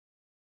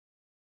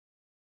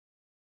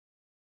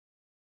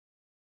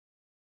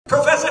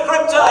Professor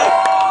Crypto!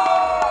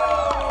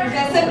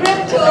 Professor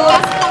Crypto!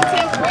 Best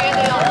content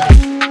creator.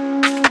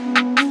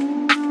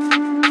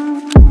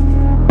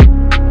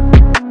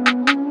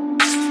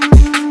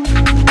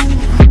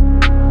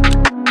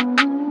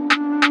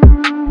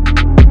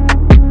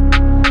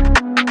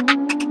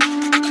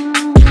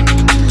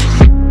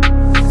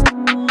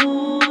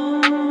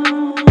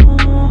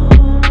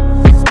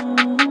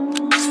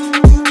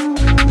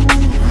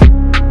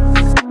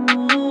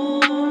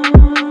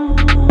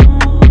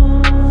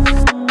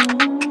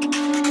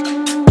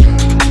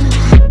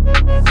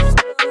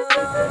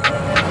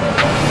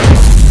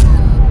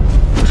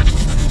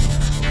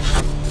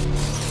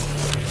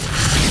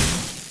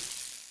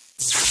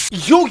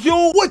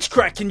 Yo, what's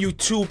cracking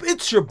YouTube?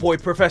 It's your boy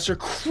Professor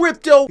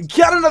Crypto.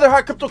 Got another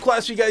hot crypto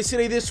class for you guys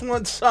today. This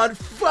one's on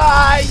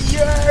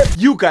fire.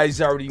 You guys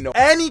already know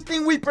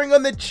anything we bring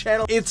on the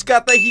channel, it's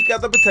got the heat,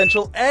 got the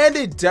potential, and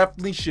it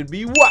definitely should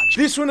be watched.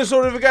 This one is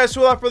ordered, guys,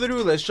 so without further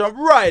ado, let's jump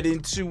right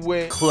into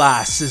it.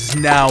 Class is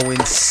now in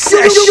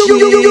session.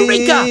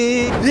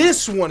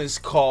 This one is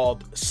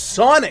called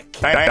Sonic.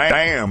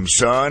 Damn,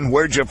 son,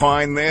 where'd you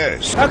find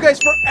this? Now,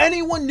 guys, for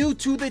anyone new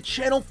to the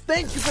channel,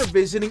 thank you for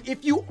visiting.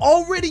 If you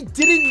already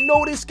didn't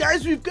notice,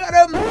 guys, we've got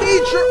a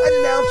major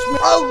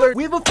announcement alert.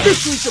 We have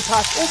officially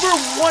surpassed over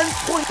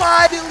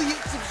 1.5 billion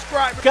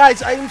subscribers.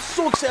 Guys, I am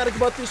so ecstatic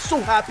about this, so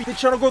happy. The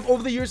channel growth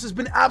over the years has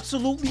been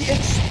absolutely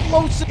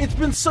explosive. It's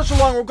been such a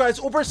long road, guys,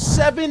 over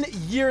 7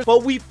 years,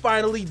 but we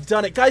finally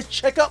done it. Guys,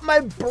 check out my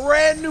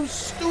brand new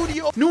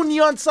studio. New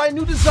neon sign,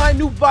 new design,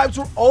 new vibes.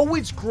 We're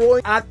always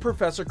growing at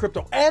Professor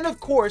Crypto. And of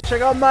course,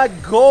 check out my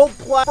gold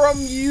plaque from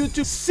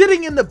YouTube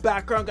sitting in the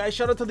background, guys.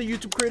 Shout out to the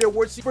YouTube Creator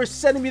Awards for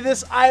sending me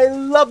this. I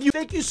love you.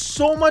 Thank you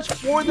so much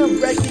for the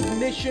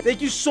recognition.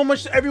 Thank you so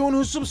much to everyone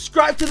who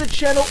subscribed to the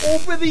channel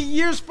over the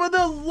years for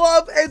the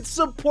love and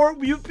support.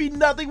 We would be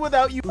nothing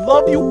without you.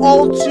 Love you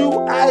all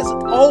too, as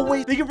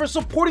always. Thank you for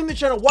supporting the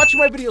channel, watching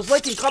my videos,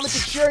 liking,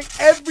 commenting, sharing,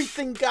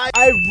 everything, guys.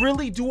 I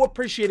really do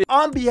appreciate it.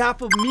 On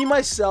behalf of me,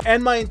 myself,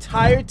 and my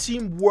entire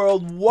team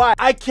worldwide,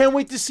 I can't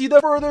wait to see the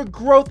further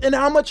growth and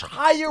how much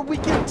higher we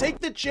can take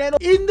the channel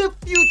in the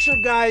future,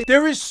 guys.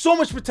 There is so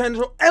much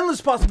potential,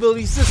 endless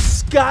possibilities. The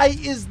sky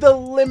is the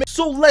limit.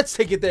 So let's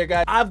take it there,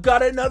 guys. I've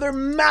got another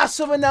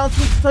massive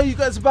announcement to tell you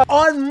guys about.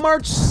 On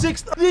March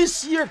 6th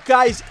this year,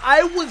 guys,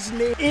 I was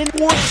named in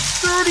Forbes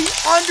 30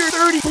 under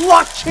 30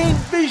 blockchain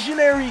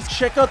visionaries.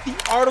 Check out the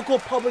article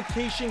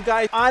publication,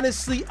 guys.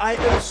 Honestly, I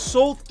am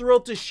so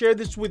thrilled to share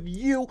this with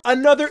you.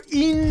 Another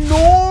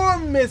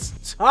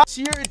enormous top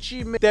tier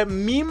achievement that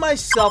me,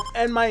 myself,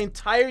 and my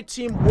entire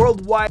team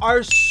worldwide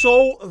are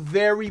so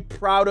very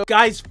proud of.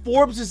 Guys,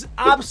 Forbes is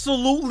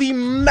absolutely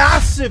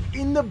massive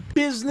in the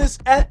business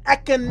and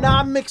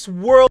economics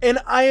world, and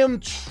I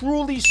am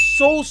truly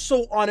so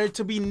honored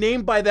to be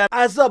named by them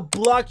as a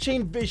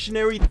blockchain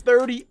visionary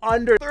 30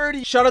 under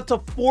 30. Shout out to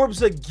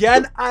Forbes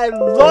again. I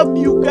love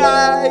you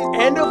guys.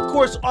 And of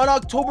course, on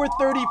October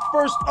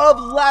 31st of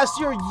last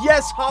year,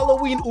 yes,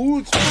 Halloween,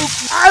 ooh,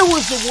 spooky, I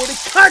was awarded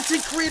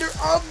Content Creator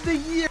of the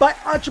Year by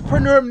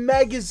Entrepreneur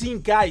Magazine.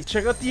 Guys,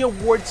 check out the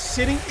award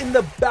sitting in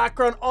the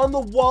background on the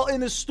wall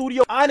in the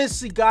studio.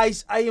 Honestly,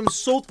 guys, I am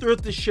so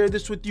thrilled to share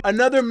this with you.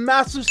 Another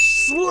massive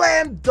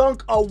slam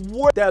dunk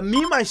award that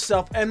me,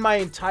 myself, and my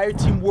entire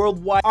team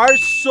worldwide are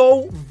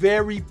so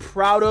very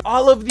proud of.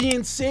 All of the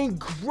insane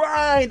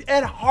grind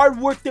and hard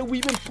work that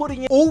we've been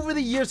putting in over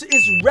the years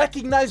is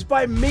recognized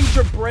by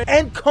major brands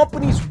and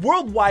companies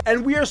worldwide,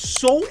 and we are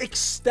so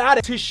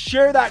ecstatic to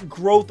share that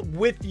growth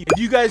with you. If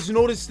you guys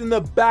noticed in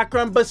the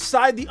background,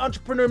 beside the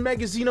Entrepreneur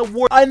Magazine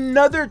Award,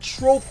 another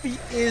trophy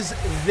is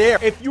there.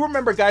 If you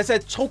remember, guys,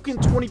 at Token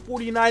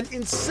 2049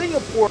 in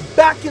Singapore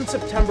back in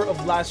September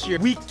of last year,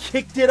 we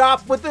kicked it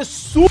off with a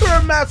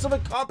super massive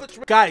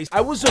accomplishment. Guys,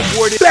 I was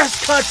awarded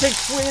Best Content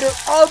Creator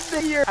of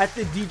the Year at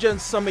the DGen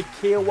Summit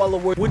KOL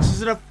Award, which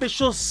is an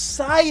official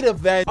side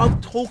event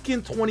of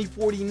Token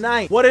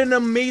 2049. What an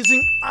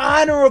amazing,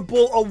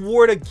 honorable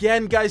award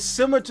again, guys,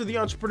 similar to the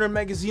Entrepreneur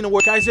Magazine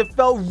Award. Guys, it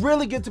felt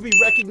really good to be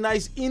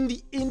recognized in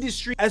the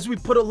industry as we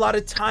put a lot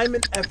of time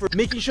and effort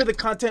making sure the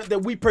content that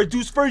we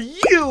produce for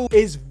you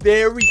is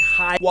very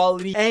high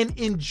quality and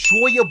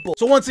enjoyable.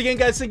 So once again,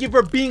 guys, thank you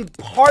for being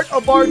part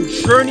of our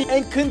journey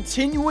and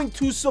continuing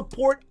to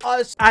support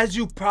us. As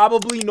you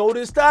probably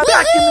noticed, I'm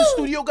back in the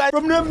studio, guys,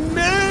 from an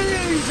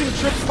amazing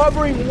trip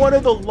covering one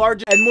of the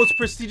largest and most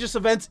prestigious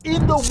events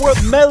in the world,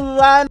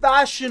 Milan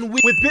Fashion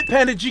Week, with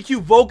Bitpanda,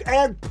 GQ, Vogue,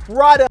 and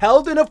Prada,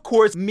 held in, of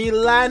course,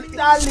 Milan,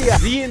 Italia.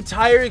 The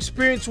entire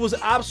experience was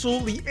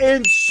absolutely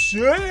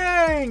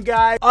insane,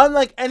 guys.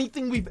 Unlike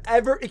anything we've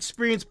ever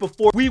experienced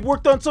before, we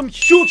worked on some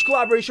huge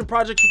collaboration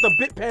projects with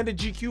the Bitpanda,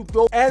 GQ,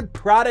 Vogue, and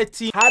Prada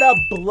team, had a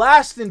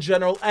blast in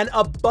general, and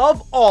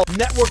above all,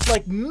 networked worked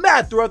like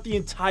mad throughout the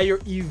entire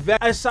event.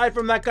 Aside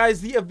from that, guys,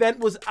 the event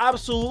was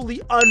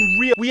absolutely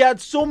unreal. We had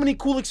so many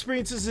cool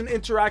experiences and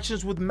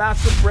interactions with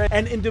massive brands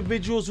and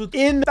individuals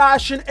within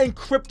fashion and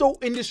crypto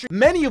industry,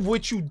 many of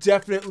which you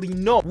definitely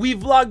know. We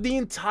vlogged the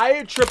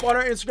entire trip on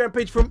our Instagram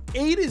page from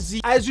A to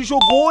Z, as usual,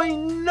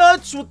 going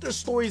nuts with the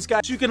stories,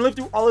 guys, so you can live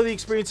through all of the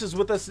experiences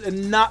with us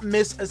and not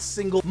miss a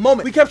single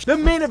moment. We kept the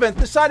main event,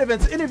 the side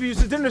events,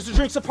 interviews, the dinners, the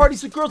drinks, the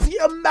parties, the girls, the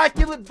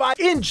immaculate vibe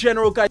in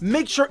general, guys.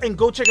 Make sure and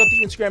go check out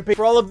the Instagram page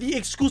for all of the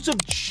exclusive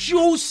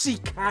juicy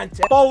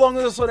content. Follow along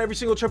with us on every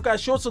single trip,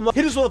 guys. Show us some love,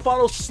 hit us with a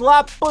follow,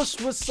 slap us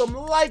with some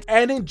like,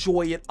 and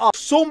enjoy it up.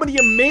 So many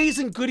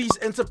amazing goodies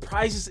and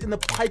surprises in the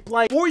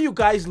pipeline for you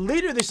guys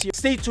later this year.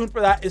 Stay tuned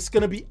for that. It's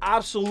gonna be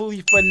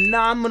absolutely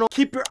phenomenal.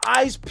 Keep your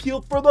eyes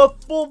peeled for the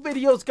full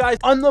videos, guys,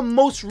 on the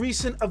most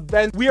recent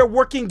event. We are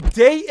working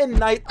day and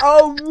night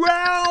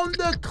around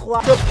the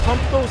clock to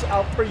pump those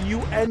out for you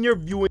and your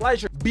viewing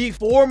pleasure.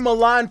 Before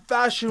Milan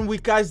Fashion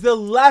Week, guys, the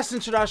last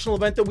international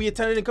event that we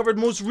attended and covered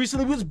most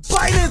recently was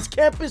Binance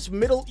Campus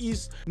Middle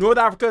East, North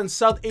Africa, and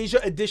South Asia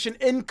edition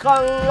in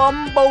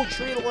Colombo,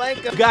 Sri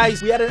Lanka.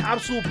 Guys, we had an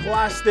absolute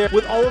blast there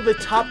with all of the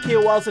top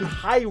KOLs and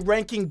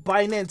high-ranking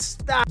Binance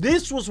staff.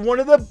 This was one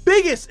of the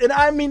biggest, and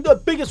I mean the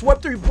biggest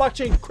Web3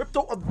 blockchain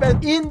crypto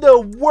event in the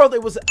world.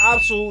 It was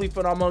absolutely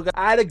phenomenal, guys.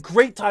 I had a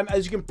great time,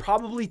 as you can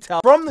probably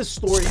tell from the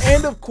story.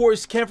 And of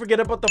course, can't forget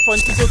about the fun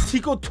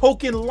Tico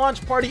token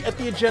launch party at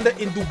the Agenda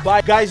in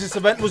Dubai. Guys, this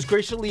event was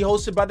graciously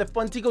hosted by the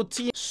Funtico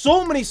team.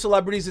 So many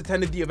celebrities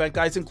attended the event,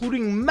 guys,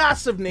 including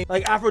massive names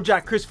like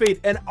Afrojack, Chris Fade,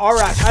 and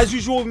Arash. As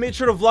usual, we made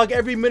sure to vlog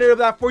every minute of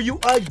that for you.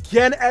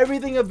 Again,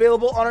 everything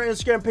available on our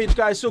Instagram page,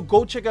 guys, so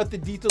go check out the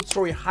detailed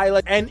story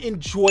highlight and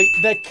enjoy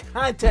the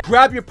content.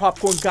 Grab your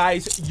popcorn,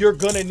 guys, you're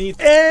gonna need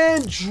it.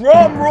 And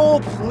drum roll,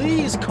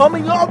 please.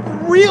 Coming up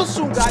real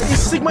soon, guys,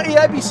 is Sigma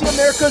AIBC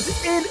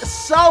Americas in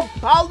Sao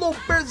Paulo,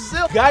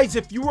 Brazil. Guys,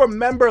 if you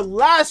remember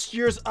last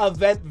year's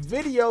event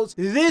videos,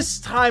 this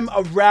time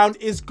around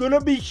is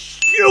gonna be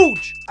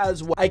huge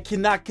as well. I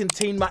cannot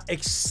contain my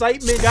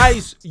excitement.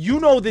 Guys, you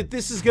know that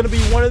this is gonna be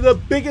one of the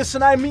biggest,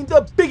 and I mean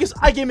the biggest,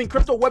 iGaming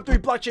crypto Web3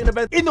 blockchain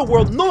event in the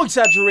world, no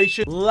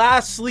exaggeration.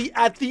 Lastly,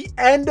 at the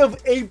end of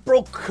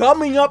April,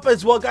 coming up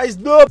as well, guys,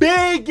 the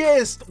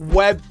biggest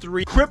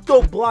Web3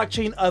 crypto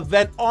blockchain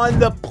event on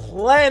the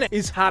planet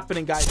is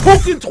happening, guys.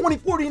 Token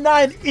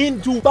 2049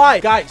 in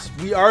Dubai. Guys,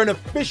 we are an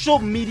official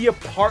media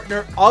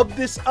partner of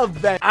this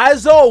event,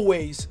 as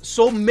always,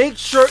 so make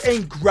sure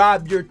and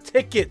grab your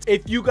tickets.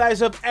 If you guys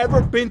have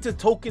ever been to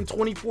Token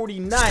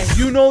 2049,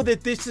 you know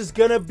that this is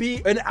gonna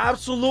be an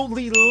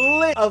absolutely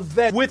lit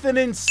event with an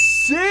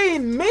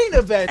insane main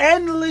event,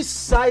 endless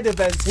side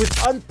events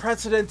with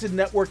unprecedented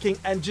networking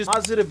and just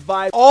positive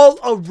vibes all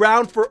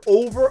around for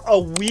over a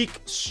week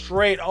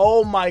straight.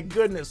 Oh my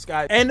goodness,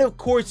 guys. And of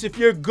course, if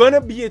you're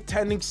gonna be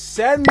attending,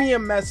 send me a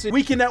message.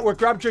 We can network,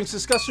 grab drinks,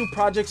 discuss new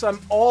projects. I'm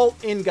all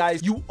in,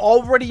 guys. You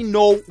already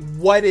know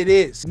what it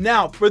is.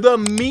 Now, for the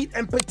meat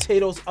and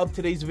potatoes of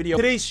today's video,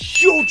 today's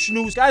huge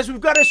news, guys, we've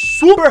got a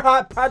super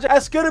hot project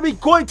that's gonna be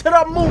going to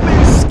the moon,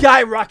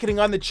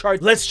 skyrocketing on the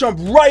chart. Let's jump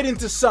right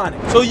into Sonic.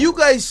 So you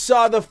guys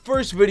saw the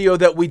first video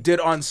that we did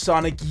on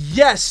Sonic.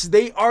 Yes,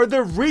 they are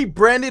the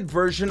rebranded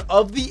version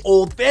of the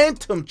old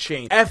Phantom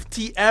chain.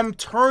 FTM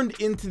turned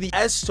into the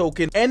S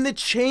token, and the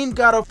chain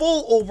got a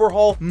full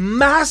overhaul,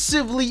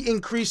 massively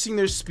increasing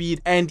their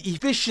speed and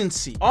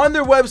efficiency. On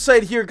their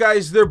website here,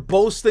 guys, they're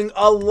boasting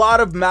a lot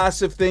of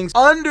massive things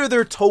under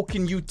their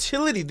token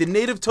utility. The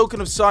native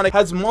token of Sonic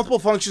has multiple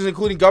functions,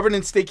 including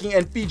governance, staking,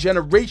 and fee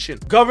generation.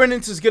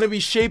 Governance is going to be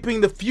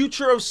shaping the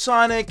future of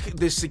Sonic.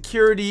 The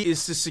security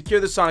is to secure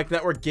the Sonic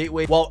network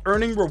gateway while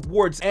earning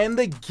rewards, and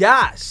the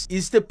gas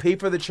is to pay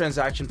for the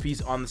transaction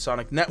fees on the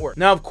Sonic network.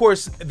 Now, of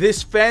course,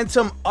 this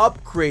Phantom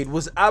upgrade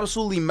was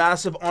absolutely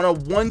massive on a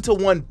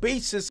one-to-one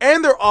basis,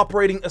 and they're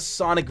operating a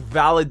Sonic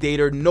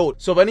validator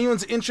node. So if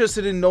anyone's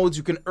interested in nodes,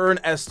 you can earn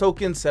S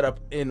tokens, set up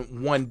in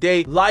 1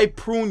 day, live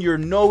prune your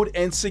node,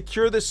 and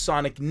secure the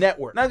Sonic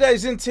network. Now,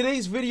 guys, in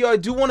today's video, I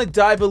do want to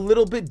dive a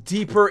little bit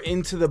deeper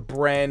into the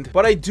brand,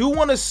 but I do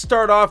want to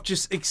start off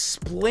just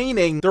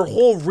explaining their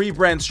whole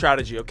rebrand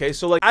strategy. Okay,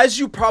 so like, as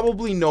you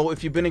probably know,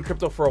 if you've been in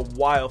crypto for a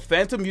while,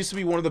 Phantom used to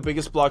be one of the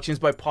biggest blockchains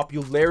by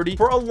popularity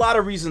for a lot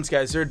of reasons,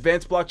 guys. They're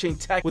advanced blockchain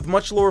tech with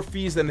much lower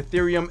fees than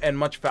Ethereum and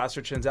much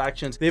faster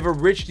transactions. They have a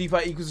rich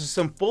DeFi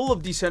ecosystem full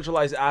of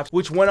decentralized apps,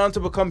 which went on to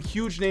become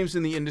huge names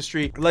in the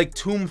industry, like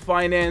Tomb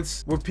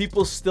Finance, where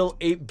people still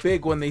ate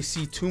big when they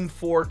see Tomb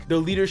Fork. The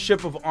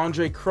leadership of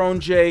Andre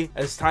Cronje.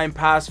 As time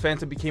passed,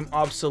 Phantom became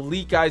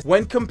obsolete, guys,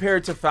 when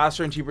compared to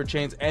faster and cheaper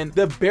chains, and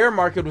the bear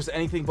market was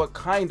anything but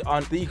kind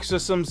on the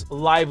ecosystem's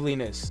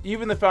liveliness.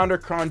 Even the founder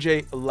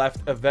Kronje left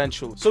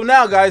eventually. So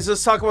now guys,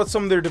 let's talk about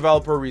some of their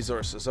developer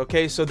resources.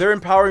 Okay, so they're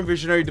empowering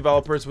visionary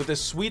developers with a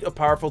suite of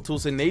powerful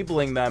tools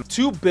enabling them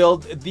to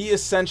build the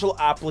essential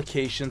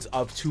applications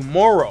of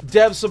tomorrow.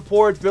 Dev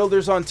support,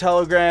 builders on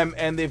Telegram,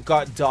 and they've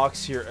got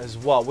docs here as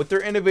well. With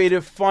their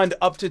innovative fund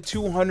up to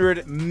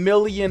 200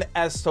 million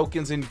S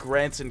tokens in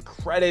grants and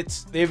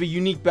credits. They have a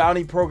unique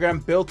bounty program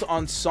built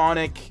on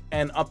Sonic,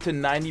 and up to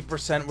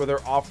 90% where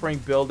they're offering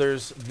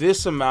builders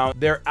this amount,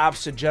 their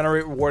apps to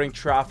generate rewarding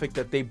traffic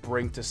that they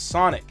bring to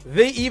Sonic.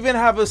 They even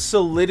have a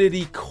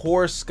Solidity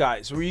course,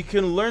 guys, where you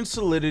can learn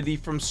Solidity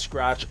from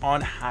scratch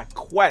on Hack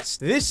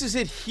Quest. This is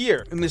it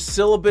here. In the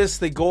syllabus,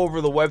 they go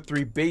over the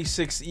Web3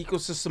 basics,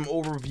 ecosystem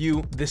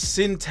overview, the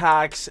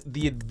syntax,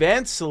 the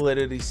advanced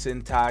Solidity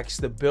syntax,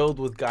 the build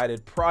with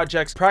guided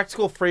projects,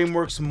 practical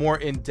frameworks more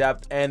in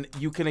depth, and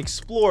you can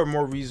explore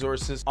more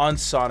resources on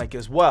Sonic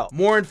as well.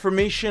 More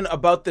information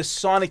about the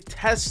Sonic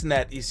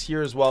testnet is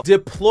here as well.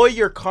 Deploy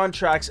your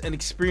contracts and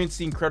experience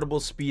the incredible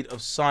speed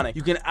of Sonic.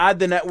 You can add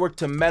the network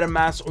to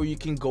MetaMask, or you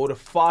can go to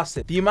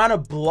Faucet. The amount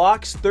of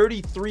blocks,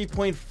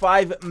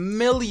 33.5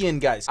 million,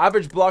 guys.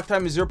 Average block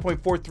time is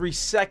 0.43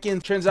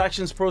 seconds.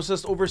 Transactions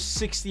processed over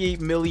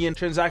 68 million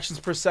transactions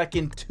per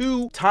second.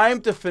 2.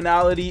 Time to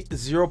finality,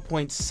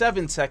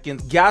 0.7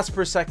 seconds. Gas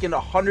per second,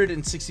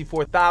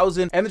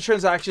 164,000. And the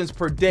transactions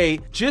per day,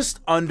 just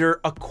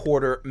under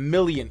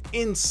 250,000.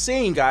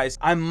 Insane, guys.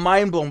 I'm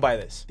mind blown by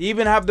this. They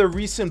even have the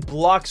recent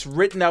blocks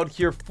written out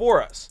here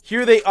for us.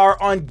 Here they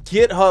are on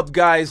GitHub,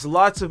 guys.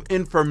 Lots of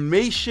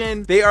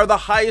information. They are the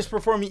highest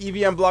performing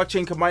EVM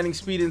blockchain, combining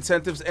speed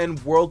incentives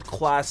and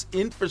world-class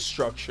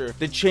infrastructure.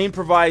 The chain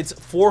provides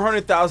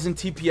 400,000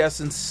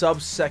 TPS and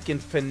sub-second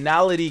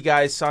finality,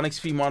 guys. Sonic's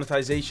fee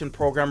monetization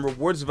program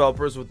rewards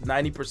developers with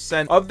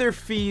 90% of their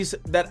fees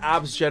that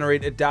apps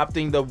generate,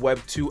 adapting the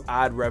Web2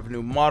 ad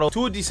revenue model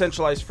to a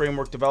decentralized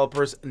framework.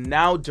 Developers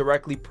now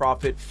directly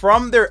profit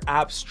from their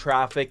app's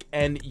traffic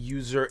and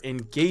user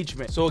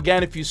engagement. So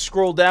again, if you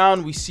scroll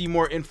down, we see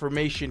more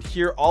information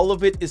here. All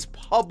of it is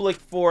public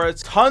for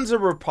us. Tons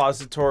of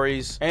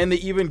repositories, and they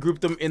even group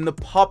them in the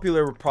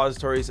popular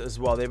repositories as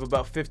well. They have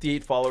about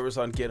 58 followers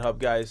on GitHub,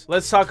 guys.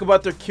 Let's talk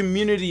about their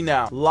community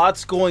now.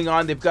 Lots going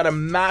on. They've got a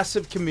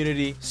massive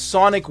community.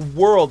 Sonic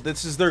World,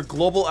 this is their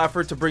global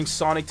effort to bring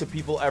Sonic to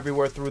people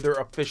everywhere through their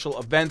official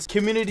events,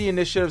 community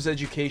initiatives,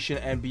 education,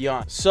 and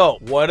beyond. So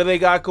what do they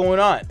got going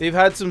on? They've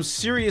had some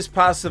serious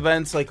past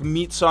events like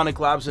Meet Sonic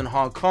Labs in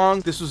Hong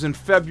Kong. This was in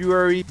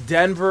February.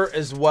 Denver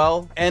as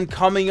well. And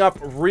coming up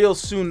real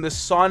soon, the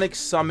Sonic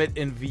Summit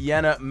in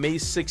Vienna, May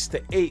 6th to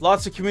 8th.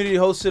 Lots of community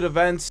hosted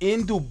events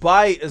in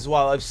Dubai as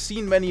well. I've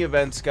seen many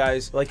events,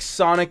 guys, like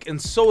Sonic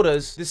and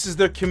Sodas. This is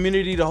their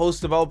community to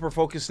host developer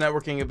focused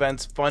networking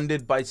events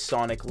funded by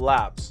Sonic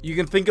Labs. You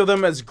can think of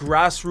them as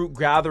grassroots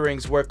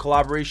gatherings where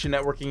collaboration,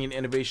 networking, and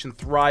innovation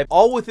thrive,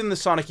 all within the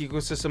Sonic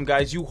ecosystem,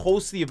 guys. You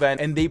host the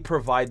event and they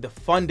provide the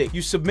funding.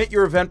 You submit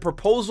your event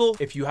proposal.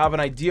 If you have an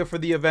idea for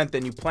the event,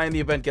 then you plan the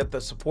event, get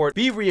the support,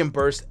 be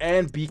reimbursed,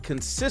 and be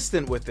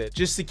consistent with it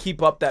just to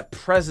keep up that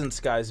presence,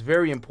 guys.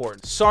 Very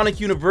important. Sonic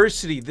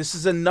University, this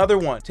is another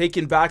one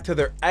taken back to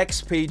their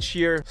X page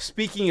here.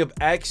 Speaking of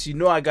X, you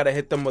know I gotta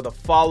hit them with a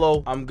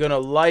follow. I'm gonna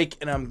like,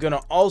 and I'm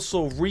gonna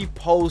also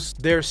repost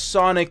their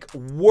Sonic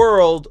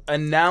World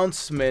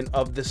announcement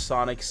of the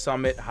Sonic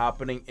Summit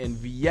happening in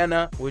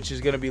Vienna, which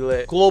is gonna be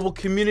lit. Global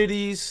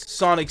communities,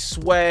 Sonic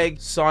swag,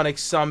 Sonic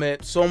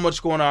Summit, so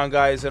much going on,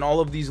 guys, and all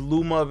of these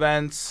Luma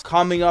events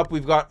coming up.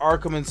 We've got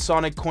Arkham and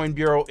Sonic Coin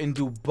Bureau in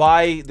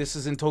Dubai. This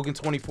is in Token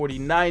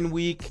 2049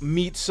 week.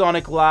 Meet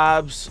Sonic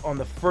Labs on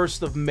the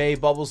 1st of May.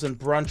 Bubbles and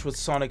brunch with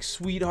Sonic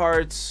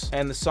Sweethearts,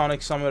 and the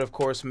Sonic Summit, of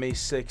course, May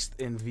 6th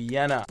in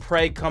Vienna.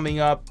 Prague coming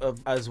up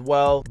as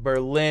well.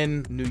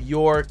 Berlin, New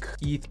York,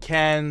 ETH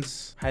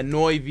Cannes,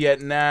 Hanoi,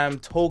 Vietnam,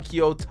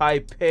 Tokyo,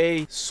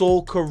 Taipei,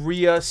 Seoul,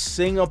 Korea,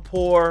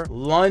 Singapore,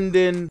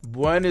 London,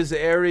 Buenos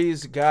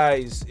Aires.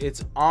 Guys,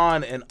 it's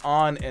on and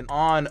on and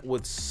on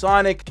with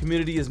Sonic.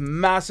 Community is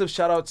massive.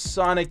 Shout out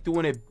Sonic,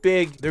 doing it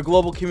big. Their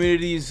global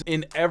communities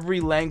in every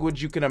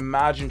language you can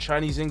imagine: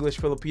 Chinese, English,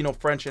 Filipino,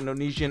 French,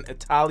 Indonesian,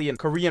 Italian,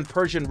 Korean,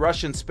 Persian,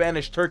 Russian,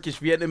 Spanish, Turkish,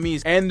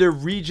 Vietnamese, and their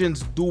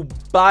regions.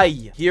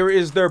 Dubai, here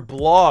is their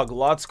blog.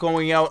 Lots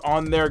going out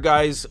on there,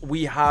 guys.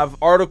 We have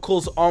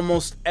articles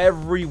almost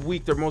every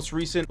week. Their most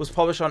recent was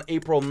published on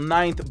April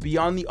 9th.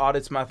 Beyond the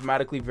audits,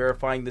 mathematically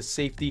verifying the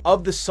safety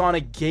of the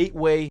Sonic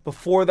Gateway.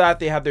 Before that,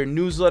 they have their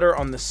newsletter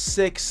on the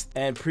 6th,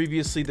 and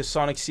previously the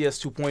Sonic CS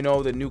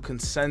 2.0, the new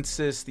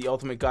consensus, the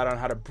ultimate guide on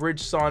how to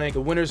bridge Sonic.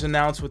 The winners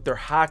announced with their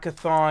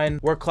hackathon,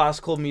 where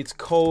classical meets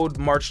code,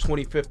 March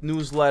 25th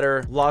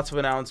newsletter. Lots of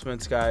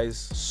announcements,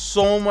 guys.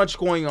 So much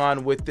going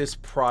on with this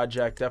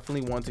project.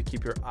 Definitely one to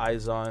keep your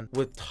eyes on,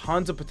 with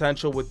tons of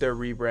potential with their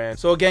rebrand.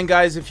 So again,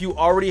 guys, if you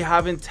already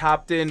haven't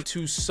tapped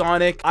into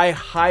Sonic, I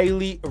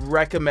highly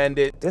recommend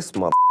it. This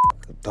mother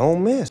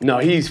Don't miss. No,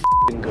 he's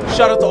f***ing good.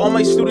 Shout out to all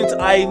my students.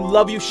 I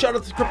love you. Shout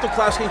out to Crypto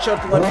Class Gang. Shout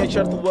out to Lemonade.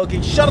 Shout out to the Well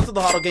Gang. Shout out to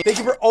the Huddle Gang. Thank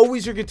you for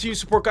always your continued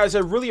support, guys. I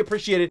really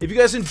appreciate it. If you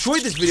guys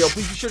enjoyed this video,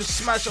 please be sure to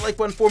smash that like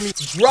button for me.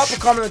 Drop a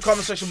comment in the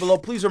comment section below.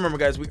 Please remember,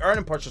 guys, we are an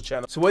impartial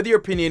channel. So whether your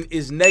opinion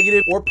is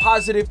negative or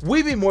positive,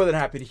 we'd be more than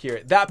happy to hear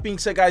it. That being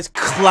said, guys,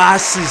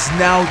 class is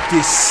now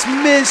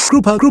dismissed.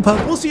 Group hug, group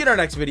hug. We'll see you in our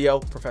next video.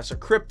 Professor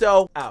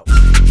Crypto out.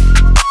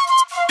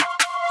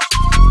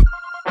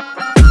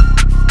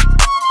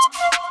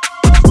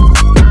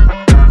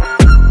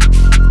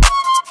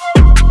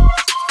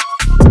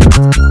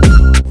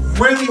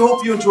 Really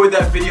hope you enjoyed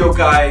that video,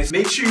 guys.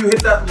 Make sure you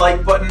hit that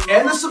like button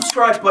and the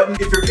subscribe button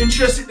if you're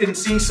interested in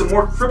seeing some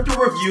more crypto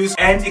reviews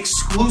and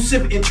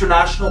exclusive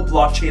international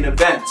blockchain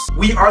events.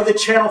 We are the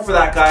channel for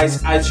that,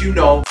 guys, as you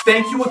know.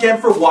 Thank you again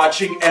for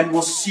watching, and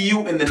we'll see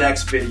you in the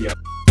next video.